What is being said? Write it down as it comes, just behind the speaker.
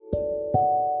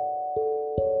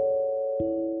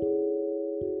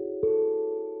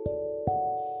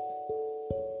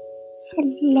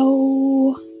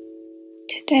Hello.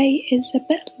 Today is a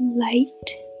bit late.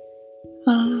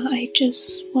 I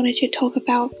just wanted to talk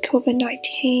about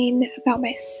COVID-19, about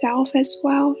myself as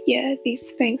well. Yeah,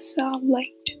 these things are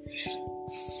linked.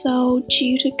 So,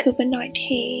 due to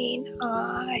COVID-19,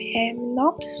 I am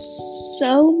not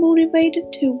so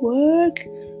motivated to work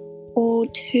or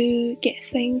to get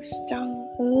things done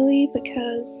early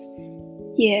because,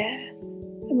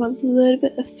 I'm a little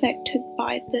bit affected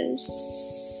by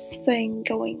this thing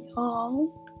going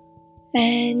on.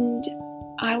 And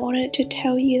I wanted to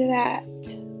tell you that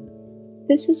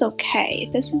this is okay,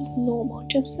 this is normal,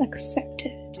 just accept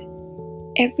it.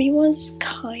 Everyone's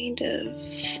kind of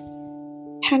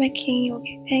panicking or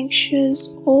get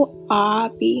anxious or are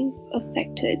being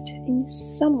affected in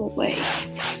some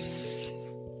ways.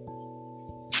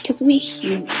 Because we're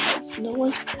humans, no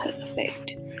one's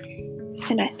perfect.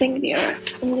 And I think there are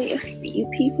only a few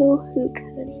people who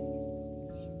can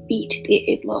beat their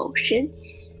emotion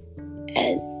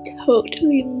and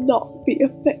totally not be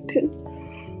affected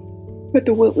with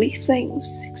the worldly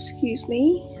things,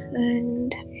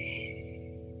 and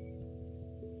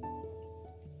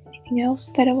anything else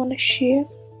that I want to share?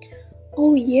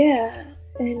 Oh yeah,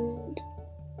 and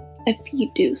if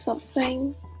you do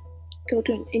something, go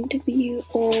to an interview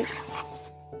or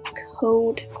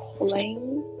cold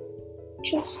calling,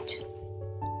 just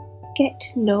get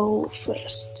to know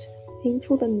first. Aim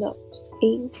for the no's,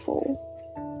 aim for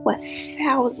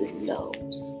 1,000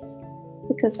 no's,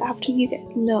 because after you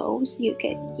get no's, you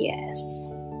get yes.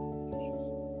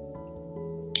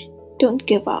 Don't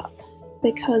give up,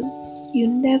 because you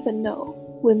never know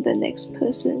when the next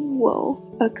person will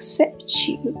accept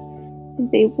you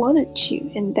and they wanted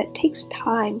you, and that takes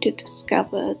time to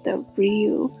discover the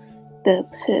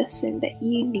person that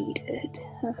you needed.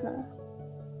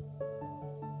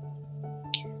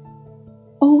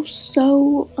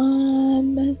 Also,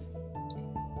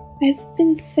 I've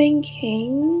been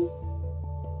thinking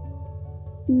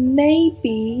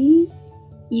maybe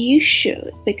you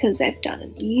should, because I've done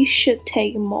it, you should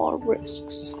take more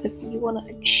risks if you want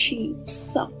to achieve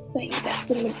something that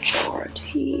the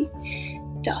majority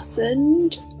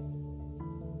doesn't.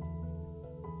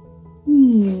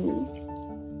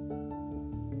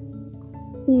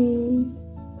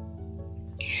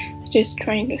 Just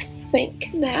trying to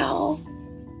think now.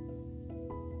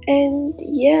 And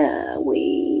yeah, we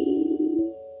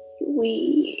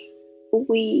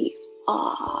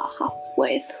are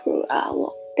halfway through our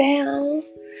lockdown,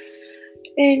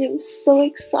 and I'm so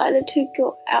excited to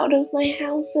go out of my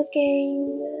house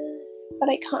again, but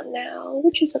I can't now,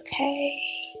 which is okay.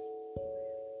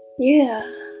 Yeah,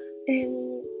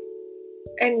 and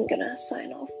I'm gonna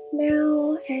sign off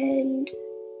now, and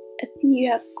if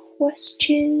you have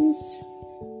questions,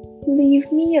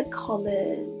 leave me a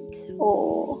comment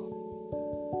or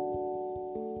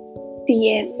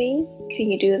DM me. Can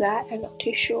you do that? I'm not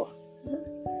too sure.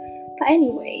 But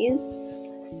anyways,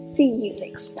 see you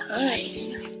next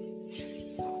time.